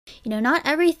Not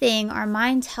everything our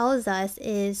mind tells us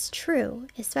is true,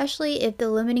 especially if the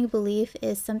limiting belief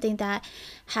is something that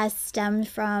has stemmed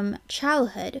from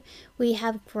childhood. We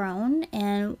have grown,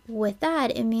 and with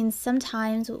that, it means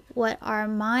sometimes what our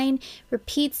mind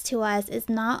repeats to us is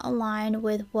not aligned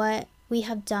with what we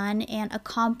have done and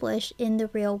accomplished in the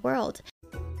real world.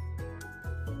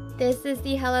 This is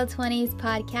the Hello 20's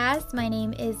podcast. My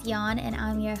name is Yan, and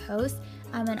I'm your host.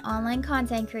 I'm an online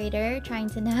content creator trying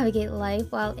to navigate life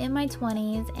while in my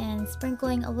 20s and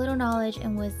sprinkling a little knowledge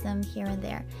and wisdom here and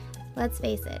there. Let's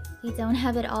face it, we don't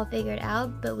have it all figured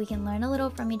out, but we can learn a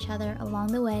little from each other along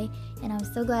the way, and I'm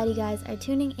so glad you guys are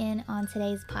tuning in on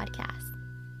today's podcast.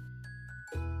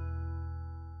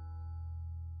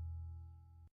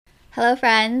 Hello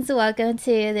friends, welcome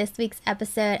to this week's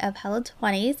episode of Hello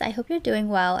 20's. I hope you're doing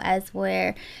well as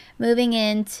we're moving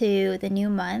into the new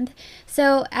month.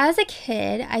 So as a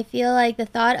kid, I feel like the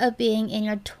thought of being in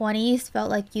your 20s felt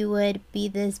like you would be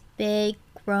this big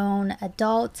grown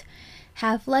adult,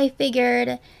 have life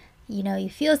figured, you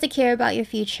feel secure about your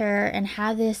future and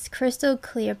have this crystal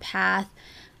clear path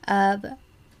of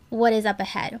what is up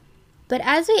ahead. But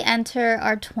as we enter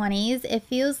our 20s, it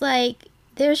feels like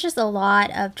there's just a lot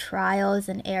of trials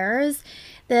and errors.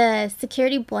 The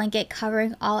security blanket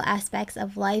covering all aspects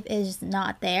of life is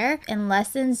not there, and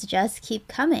lessons just keep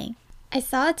coming. I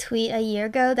saw a tweet a year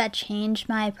ago that changed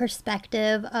my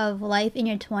perspective of life in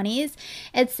your 20s.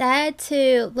 It said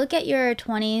to look at your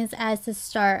 20s as the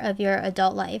start of your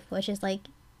adult life, which is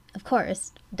of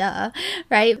course, duh,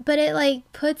 right? But it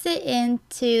puts it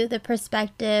into the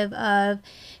perspective of,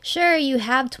 sure, you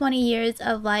have 20 years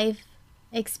of life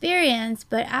experience,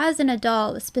 but as an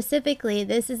adult specifically,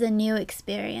 this is a new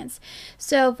experience.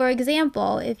 So for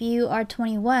example, if you are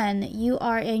 21, you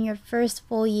are in your first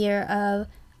full year of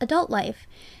adult life,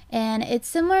 and it's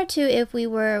similar to if we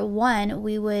were one,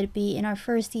 we would be in our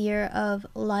first year of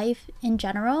life in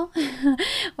general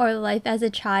or life as a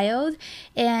child.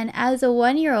 And as a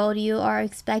 1-year-old, you are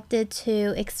expected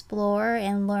to explore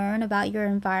and learn about your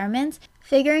environment,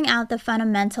 figuring out the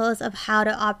fundamentals of how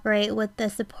to operate with the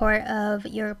support of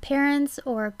your parents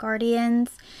or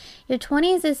guardians. Your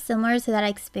 20s is similar to that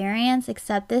experience,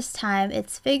 except this time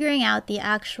it's figuring out the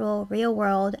actual real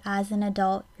world as an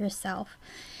adult yourself.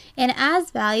 And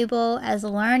as valuable as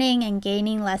learning and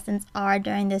gaining lessons are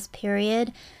during this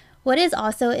period, what is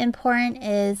also important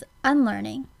is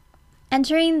unlearning.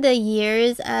 Entering the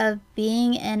years of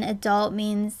being an adult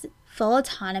means full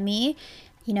autonomy,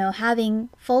 having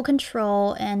full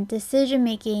control and decision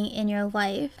making in your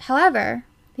life. However,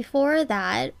 before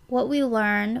that, what we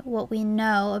learn, what we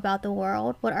know about the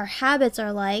world, what our habits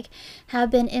are like, have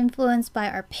been influenced by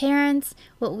our parents,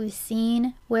 what we've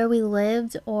seen, where we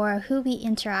lived, or who we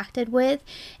interacted with.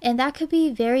 And that could be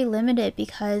very limited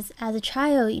because as a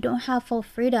child, you don't have full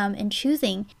freedom in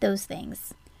choosing those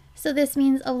things. So this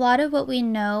means a lot of what we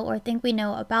know or think we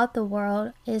know about the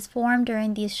world is formed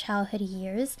during these childhood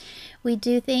years. We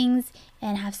do things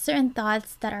and have certain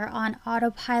thoughts that are on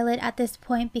autopilot at this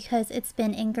point because it's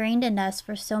been ingrained in us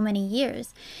for so many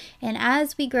years. And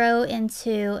as we grow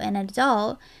into an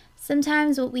adult,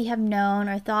 sometimes what we have known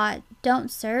or thought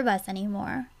don't serve us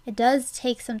anymore. It does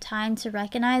take some time to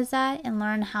recognize that and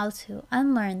learn how to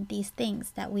unlearn these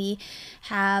things that we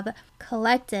have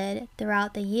collected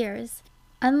throughout the years.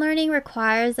 Unlearning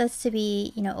requires us to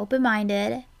be,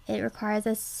 open-minded. It requires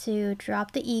us to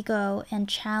drop the ego and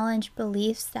challenge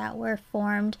beliefs that were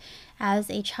formed as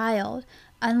a child.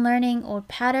 Unlearning old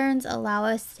patterns allow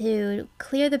us to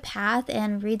clear the path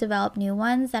and redevelop new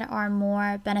ones that are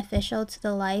more beneficial to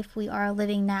the life we are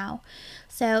living now.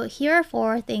 So here are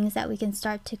 4 things that we can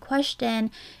start to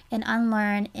question and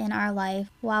unlearn in our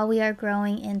life while we are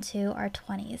growing into our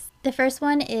 20s. The first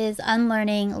one is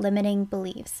unlearning limiting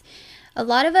beliefs. A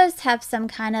lot of us have some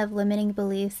kind of limiting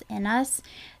beliefs in us.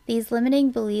 These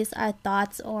limiting beliefs are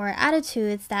thoughts or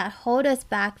attitudes that hold us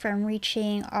back from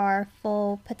reaching our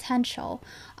full potential.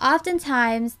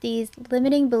 Oftentimes, these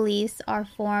limiting beliefs are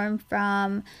formed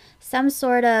from some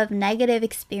sort of negative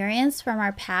experience from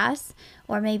our past,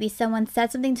 or maybe someone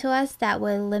said something to us that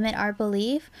would limit our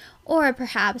belief, or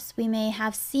perhaps we may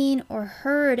have seen or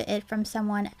heard it from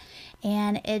someone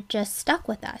and it just stuck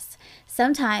with us.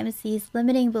 Sometimes these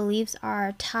limiting beliefs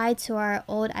are tied to our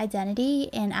old identity,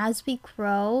 and as we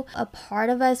grow, a part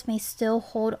of us may still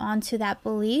hold on to that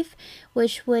belief,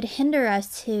 which would hinder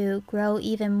us to grow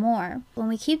even more. When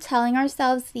we keep telling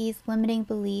ourselves these limiting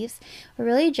beliefs, we're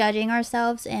really judging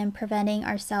ourselves and preventing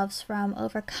ourselves from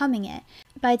overcoming it.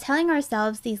 By telling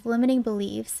ourselves these limiting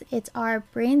beliefs, it's our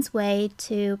brain's way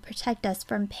to protect us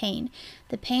from pain,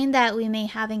 the pain that we may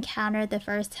have encountered the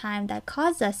first time that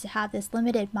caused us to have this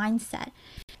limited mindset.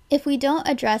 If we don't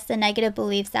address the negative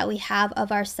beliefs that we have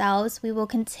of ourselves, we will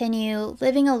continue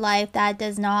living a life that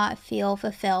does not feel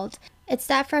fulfilled. It's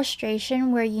that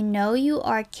frustration where you know you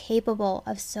are capable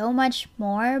of so much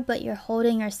more, but you're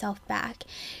holding yourself back.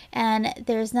 And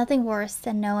there's nothing worse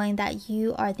than knowing that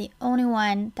you are the only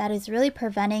one that is really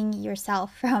preventing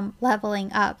yourself from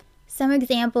leveling up. Some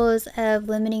examples of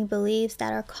limiting beliefs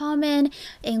that are common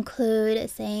include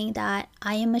saying that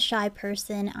I am a shy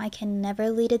person, I can never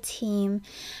lead a team,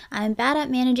 I'm bad at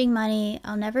managing money,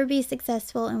 I'll never be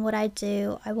successful in what I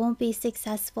do, I won't be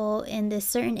successful in this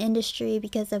certain industry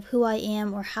because of who I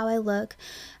am or how I look,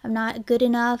 I'm not good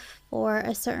enough for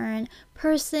a certain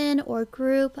person or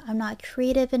group, I'm not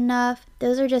creative enough.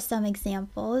 Those are just some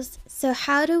examples. So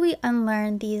how do we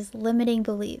unlearn these limiting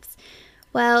beliefs?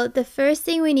 Well, the first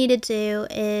thing we need to do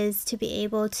is to be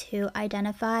able to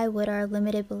identify what our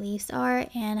limited beliefs are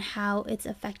and how it's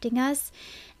affecting us.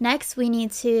 Next, we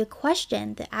need to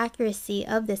question the accuracy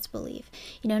of this belief.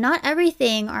 Not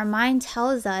everything our mind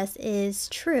tells us is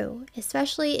true,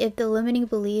 especially if the limiting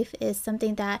belief is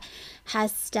something that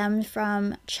has stemmed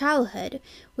from childhood.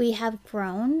 We have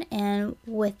grown, and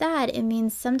with that, it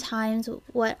means sometimes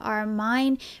what our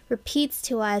mind repeats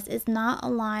to us is not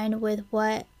aligned with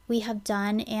what we have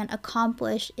done and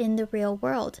accomplished in the real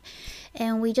world.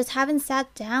 And we just haven't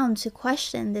sat down to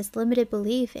question this limited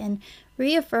belief and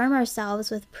reaffirm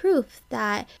ourselves with proof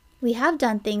that we have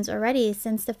done things already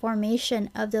since the formation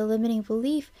of the limiting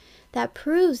belief that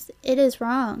proves it is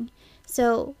wrong.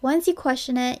 So once you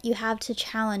question it, you have to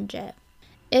challenge it.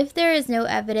 If there is no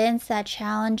evidence that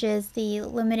challenges the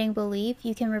limiting belief,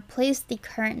 you can replace the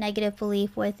current negative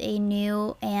belief with a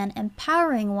new and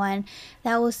empowering one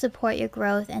that will support your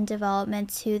growth and development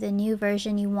to the new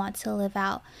version you want to live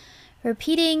out.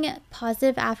 Repeating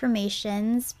positive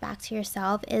affirmations back to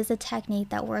yourself is a technique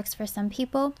that works for some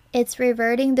people. It's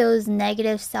reverting those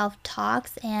negative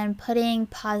self-talks and putting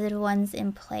positive ones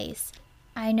in place.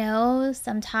 I know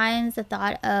sometimes the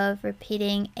thought of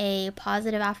repeating a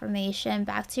positive affirmation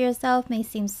back to yourself may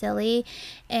seem silly,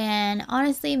 and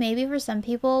honestly, maybe for some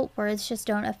people, words just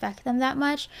don't affect them that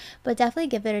much, but definitely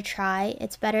give it a try.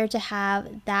 It's better to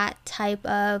have that type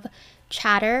of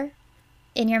chatter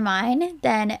in your mind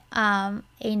than a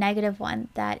negative one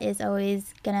that is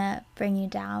always gonna bring you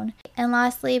down. And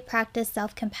lastly, practice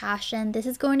self-compassion. This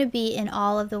is going to be in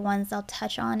all of the ones I'll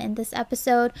touch on in this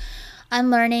episode.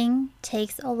 Unlearning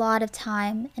takes a lot of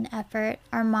time and effort.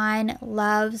 Our mind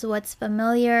loves what's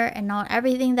familiar, and not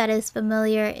everything that is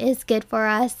familiar is good for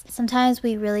us. Sometimes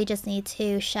we really just need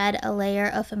to shed a layer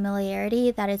of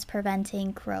familiarity that is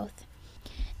preventing growth.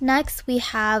 Next, we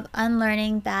have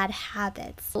unlearning bad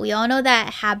habits. We all know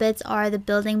that habits are the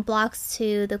building blocks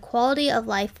to the quality of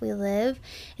life we live.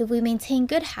 If we maintain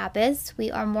good habits, we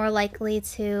are more likely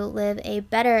to live a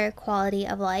better quality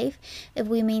of life. If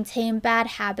we maintain bad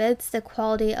habits, the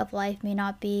quality of life may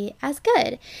not be as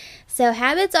good. So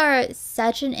habits are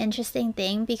such an interesting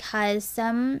thing because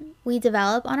some we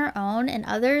develop on our own and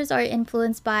others are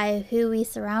influenced by who we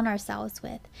surround ourselves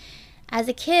with. As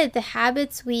a kid, the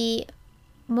habits we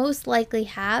most likely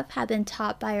have been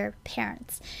taught by our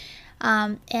parents.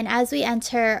 And as we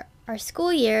enter our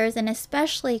school years, and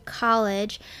especially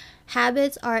college,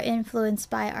 habits are influenced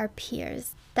by our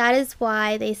peers. That is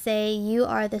why they say you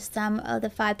are the sum of the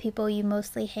 5 people you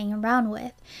mostly hang around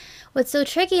with. What's so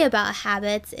tricky about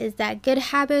habits is that good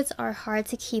habits are hard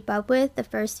to keep up with the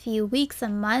first few weeks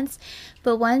and months,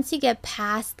 but once you get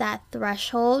past that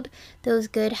threshold, those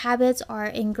good habits are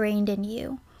ingrained in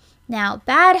you. Now,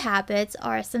 bad habits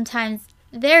are sometimes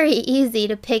very easy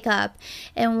to pick up,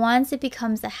 and once it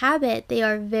becomes a habit, they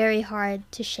are very hard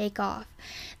to shake off.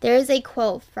 There is a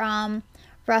quote from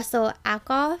Russell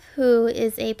Ackoff, who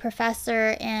is a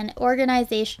professor and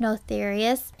organizational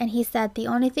theorist, and he said the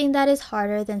only thing that is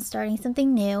harder than starting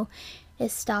something new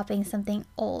is stopping something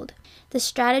old. The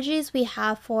strategies we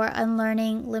have for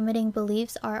unlearning limiting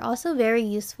beliefs are also very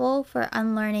useful for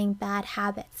unlearning bad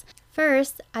habits.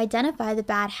 First, identify the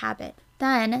bad habit.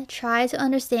 Then, try to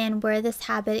understand where this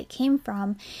habit came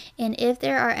from and if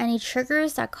there are any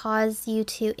triggers that cause you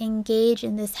to engage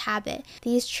in this habit.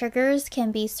 These triggers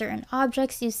can be certain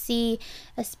objects you see,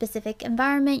 a specific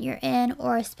environment you're in,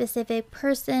 or a specific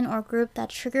person or group that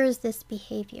triggers this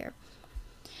behavior.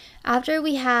 After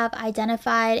we have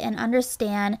identified and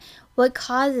understand what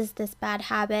causes this bad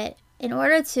habit, in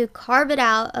order to carve it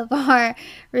out of our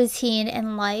routine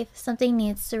in life, something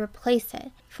needs to replace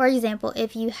it. For example,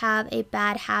 if you have a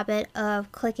bad habit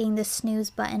of clicking the snooze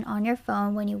button on your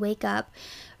phone when you wake up,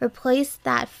 replace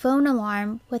that phone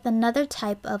alarm with another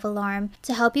type of alarm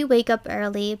to help you wake up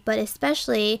early, but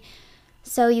especially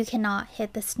so you cannot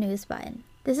hit the snooze button.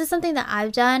 This is something that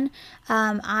I've done.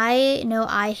 I know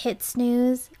I hit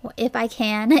snooze if I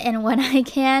can and when I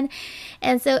can.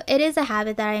 And so it is a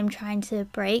habit that I am trying to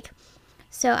break.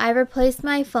 So I replaced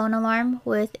my phone alarm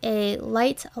with a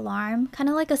light alarm, kind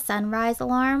of like a sunrise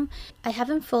alarm. I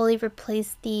haven't fully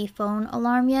replaced the phone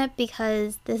alarm yet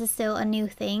because this is still a new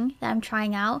thing that I'm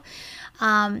trying out.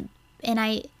 And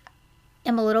I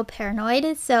am a little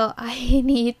paranoid, so I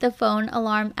need the phone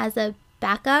alarm as a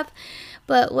backup.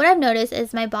 But what I've noticed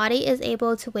is my body is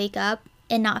able to wake up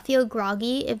and not feel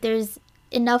groggy if there's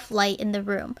enough light in the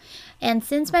room. And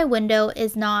since my window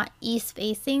is not east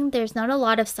facing, there's not a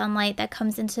lot of sunlight that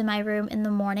comes into my room in the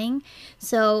morning.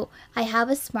 So I have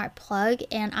a smart plug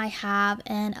and I have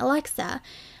an Alexa.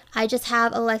 I just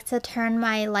have Alexa turn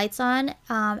my lights on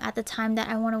at the time that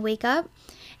I want to wake up.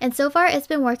 And so far it's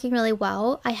been working really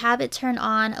well. I have it turned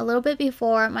on a little bit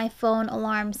before my phone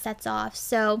alarm sets off.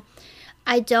 So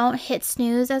I don't hit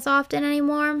snooze as often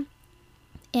anymore.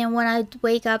 And when I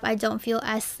wake up, I don't feel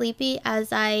as sleepy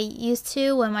as I used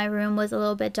to when my room was a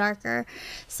little bit darker.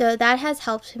 So that has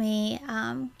helped me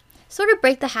sort of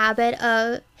break the habit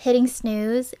of hitting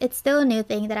snooze. It's still a new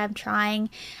thing that I'm trying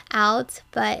out,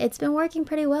 but it's been working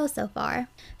pretty well so far.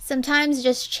 Sometimes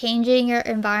just changing your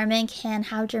environment can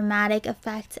have dramatic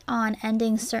effect on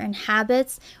ending certain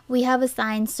habits. We have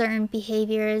assigned certain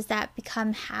behaviors that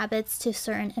become habits to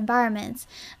certain environments.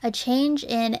 A change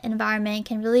in environment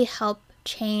can really help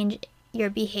change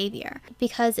your behavior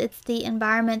because it's the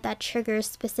environment that triggers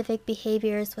specific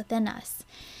behaviors within us.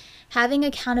 Having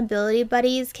accountability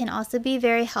buddies can also be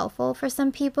very helpful for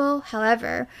some people.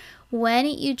 However, when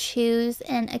you choose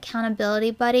an accountability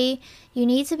buddy, you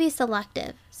need to be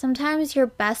selective. Sometimes your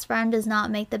best friend does not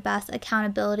make the best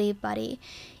accountability buddy.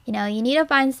 You need to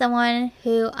find someone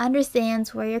who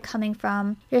understands where you're coming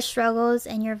from, your struggles,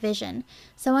 and your vision.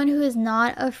 Someone who is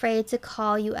not afraid to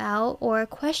call you out or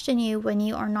question you when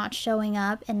you are not showing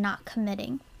up and not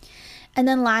committing. And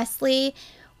then lastly,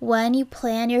 when you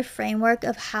plan your framework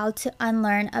of how to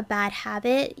unlearn a bad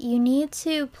habit, you need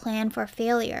to plan for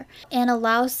failure and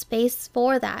allow space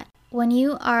for that. When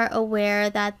you are aware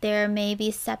that there may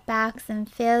be setbacks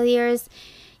and failures,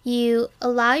 you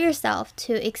allow yourself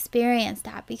to experience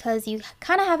that because you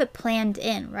kind of have it planned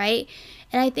in, right?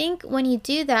 And I think when you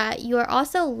do that, you are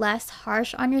also less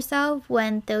harsh on yourself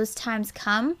when those times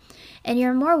come, and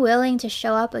you're more willing to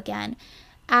show up again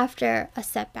after a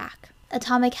setback.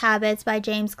 Atomic Habits by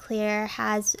James Clear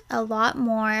has a lot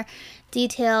more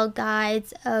detailed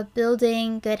guides of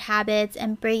building good habits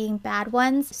and breaking bad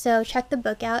ones. So check the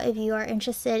book out if you are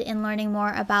interested in learning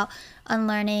more about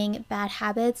unlearning bad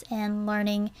habits and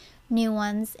learning new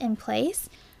ones in place.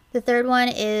 The third one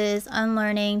is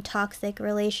Unlearning Toxic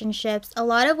Relationships. A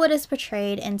lot of what is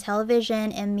portrayed in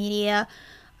television and media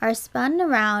are spun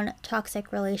around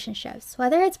toxic relationships.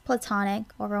 Whether it's platonic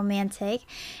or romantic,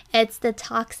 it's the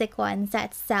toxic ones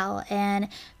that sell and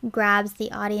grabs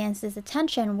the audience's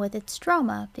attention with its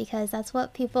drama because that's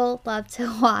what people love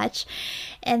to watch.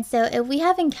 And so if we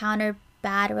have encountered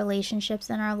bad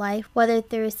relationships in our life, whether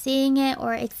through seeing it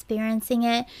or experiencing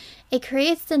it, it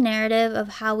creates the narrative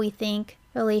of how we think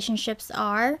relationships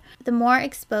are. The more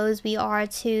exposed we are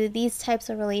to these types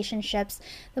of relationships,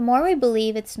 the more we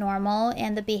believe it's normal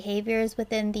and the behaviors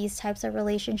within these types of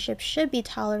relationships should be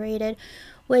tolerated,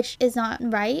 which is not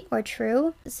right or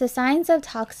true. So signs of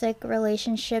toxic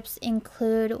relationships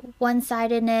include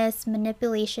one-sidedness,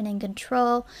 manipulation and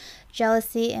control,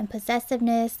 jealousy and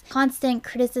possessiveness, constant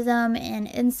criticism and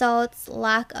insults,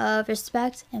 lack of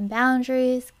respect and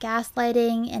boundaries,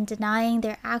 gaslighting and denying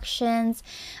their actions,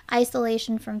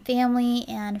 isolation from family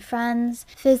and friends,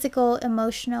 physical,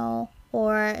 emotional,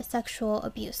 or sexual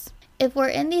abuse. If we're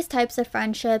in these types of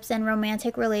friendships and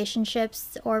romantic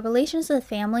relationships or relations with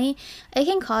family, it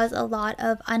can cause a lot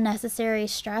of unnecessary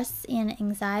stress and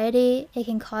anxiety. It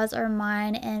can cause our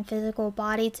mind and physical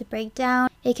body to break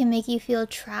down. It can make you feel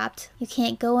trapped. You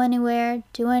can't go anywhere,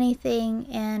 do anything,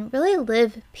 and really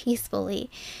live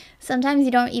peacefully. Sometimes you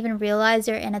don't even realize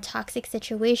you're in a toxic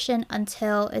situation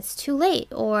until it's too late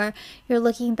or you're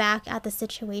looking back at the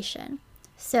situation.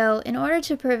 So in order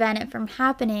to prevent it from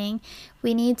happening,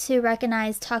 we need to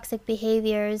recognize toxic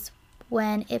behaviors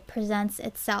when it presents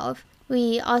itself.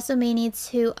 We also may need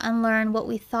to unlearn what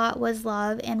we thought was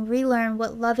love and relearn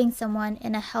what loving someone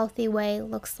in a healthy way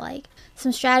looks like.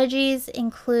 Some strategies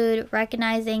include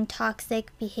recognizing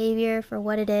toxic behavior for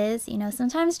what it is.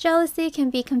 Sometimes jealousy can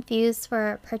be confused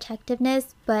for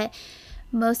protectiveness, but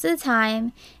most of the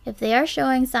time, if they are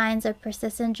showing signs of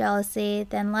persistent jealousy,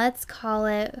 then let's call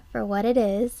it for what it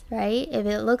is, right? If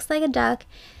it looks like a duck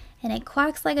and it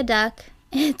quacks like a duck,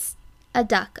 it's a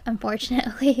duck,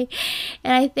 unfortunately.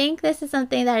 And I think this is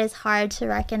something that is hard to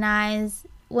recognize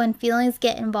when feelings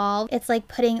get involved. It's like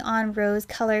putting on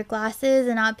rose-colored glasses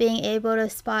and not being able to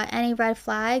spot any red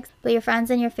flags. But your friends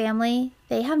and your family,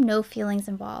 they have no feelings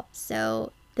involved,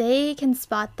 so they can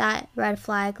spot that red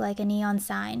flag like a neon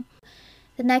sign.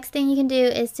 The next thing you can do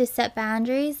is to set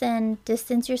boundaries and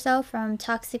distance yourself from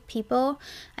toxic people.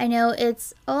 I know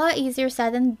it's a lot easier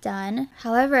said than done.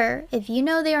 However, if you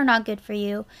know they are not good for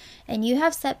you and you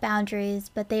have set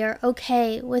boundaries, but they are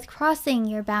okay with crossing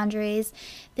your boundaries,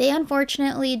 they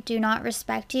unfortunately do not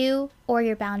respect you or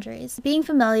your boundaries. Being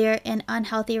familiar in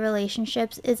unhealthy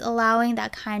relationships is allowing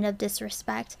that kind of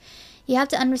disrespect. You have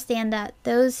to understand that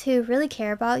those who really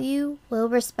care about you will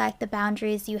respect the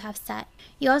boundaries you have set.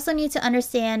 You also need to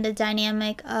understand the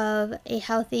dynamic of a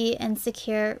healthy and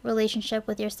secure relationship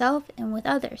with yourself and with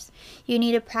others. You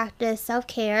need to practice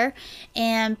self-care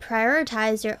and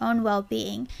prioritize your own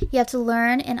well-being. You have to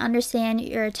learn and understand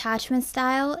your attachment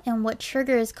style and what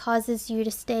triggers causes you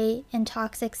to stay in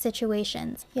toxic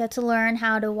situations. You have to learn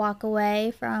how to walk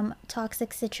away from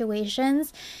toxic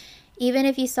situations. Even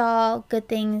if you saw good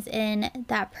things in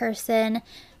that person,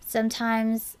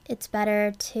 sometimes it's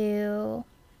better to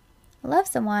love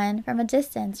someone from a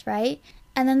distance, right?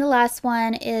 And then the last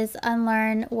one is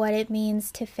unlearn what it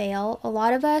means to fail. A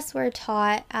lot of us were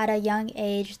taught at a young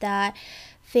age that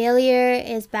failure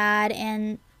is bad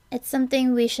and it's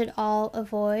something we should all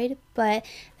avoid, but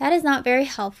that is not very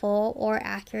helpful or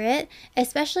accurate,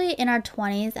 especially in our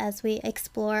 20s as we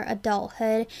explore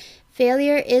adulthood.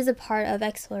 Failure is a part of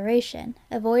exploration.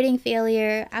 Avoiding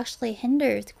failure actually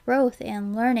hinders growth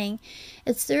and learning.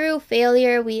 It's through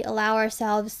failure we allow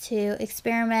ourselves to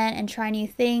experiment and try new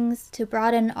things, to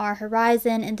broaden our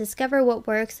horizon and discover what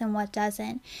works and what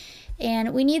doesn't.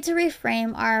 And we need to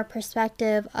reframe our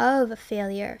perspective of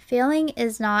failure. Failing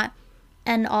is not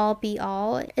an all be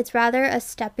all. It's rather a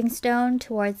stepping stone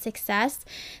towards success.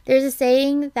 There's a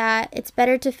saying that it's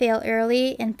better to fail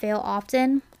early and fail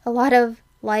often. A lot of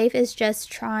life is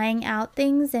just trying out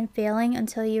things and failing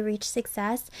until you reach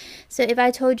success. So if I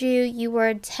told you you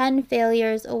were 10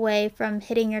 failures away from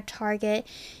hitting your target,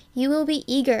 you will be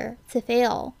eager to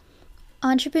fail.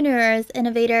 Entrepreneurs,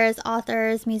 innovators,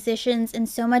 authors, musicians, and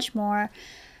so much more,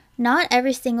 not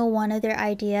every single one of their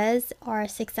ideas are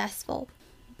successful.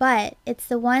 But it's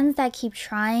the ones that keep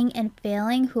trying and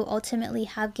failing who ultimately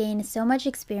have gained so much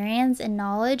experience and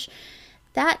knowledge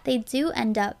that they do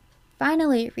end up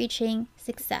finally reaching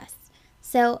success.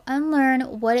 So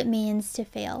unlearn what it means to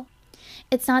fail.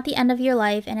 It's not the end of your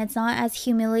life, and it's not as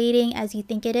humiliating as you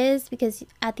think it is, because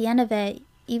at the end of it,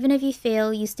 even if you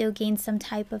fail, you still gain some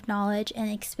type of knowledge and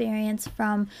experience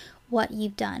from what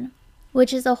you've done,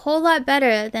 which is a whole lot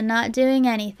better than not doing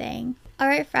anything.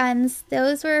 Alright friends,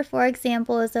 those were 4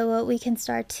 examples of what we can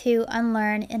start to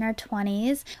unlearn in our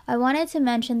 20s. I wanted to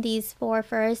mention these 4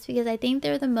 first because I think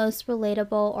they're the most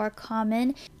relatable or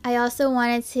common. I also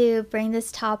wanted to bring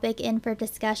this topic in for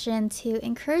discussion to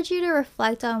encourage you to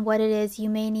reflect on what it is you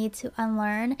may need to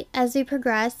unlearn as we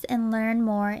progress and learn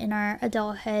more in our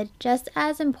adulthood. Just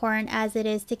as important as it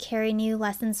is to carry new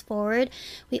lessons forward,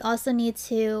 we also need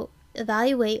to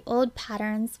evaluate old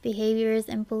patterns, behaviors,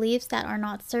 and beliefs that are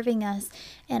not serving us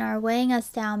and are weighing us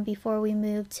down before we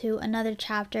move to another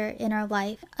chapter in our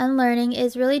life. Unlearning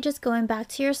is really just going back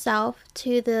to yourself,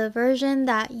 to the version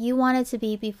that you wanted to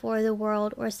be before the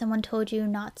world or someone told you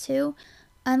not to.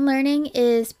 Unlearning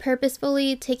is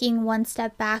purposefully taking 1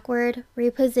 step backward,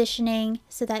 repositioning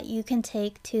so that you can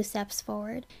take 2 steps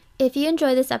forward. If you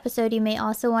enjoyed this episode, you may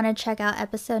also want to check out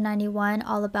episode 91,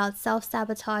 all about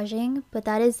self-sabotaging. But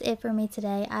that is it for me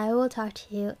today. I will talk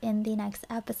to you in the next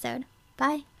episode.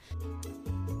 Bye!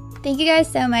 Thank you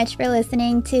guys so much for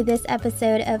listening to this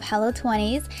episode of Hello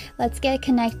 20's. Let's get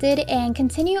connected and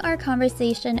continue our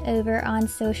conversation over on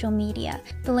social media.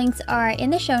 The links are in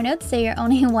the show notes, so you're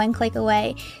only 1 click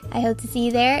away. I hope to see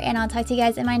you there, and I'll talk to you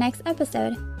guys in my next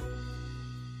episode.